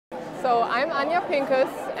So I'm Anja Pincus,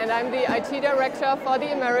 and I'm the IT Director for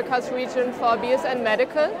the Americas region for BSN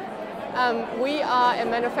Medical. We are a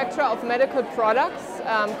manufacturer of medical products,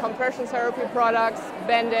 compression therapy products,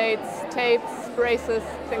 band-aids, tapes, braces,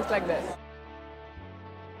 things like this.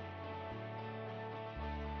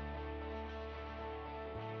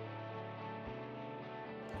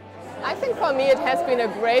 I think for me it has been a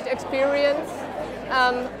great experience.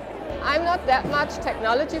 I'm not that much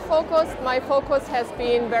technology focused. My focus has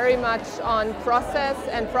been very much on process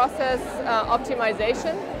and process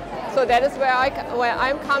optimization. So that is where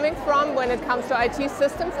I'm coming from when it comes to IT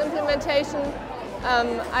systems implementation.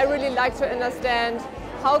 I really like to understand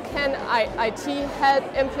how can IT help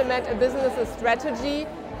implement a business's strategy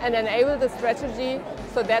and enable the strategy.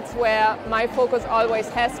 So that's where my focus always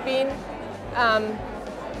has been.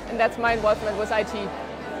 And that's my involvement with IT.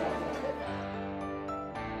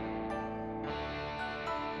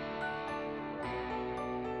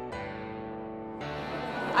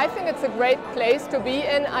 I think it's a great place to be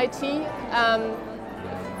in IT,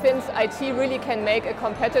 since IT really can make a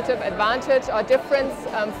competitive advantage or difference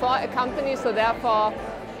for a company. So therefore,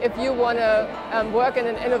 if you want to work in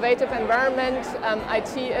an innovative environment,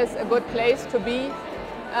 IT is a good place to be.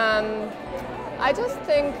 I just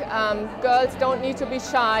think girls don't need to be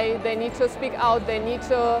shy. They need to speak out. They need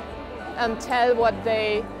to tell what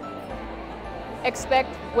they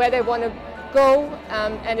expect, where they want to go,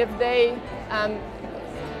 and if they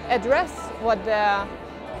address what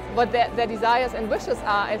their desires and wishes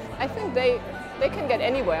are, I think they can get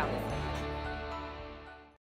anywhere.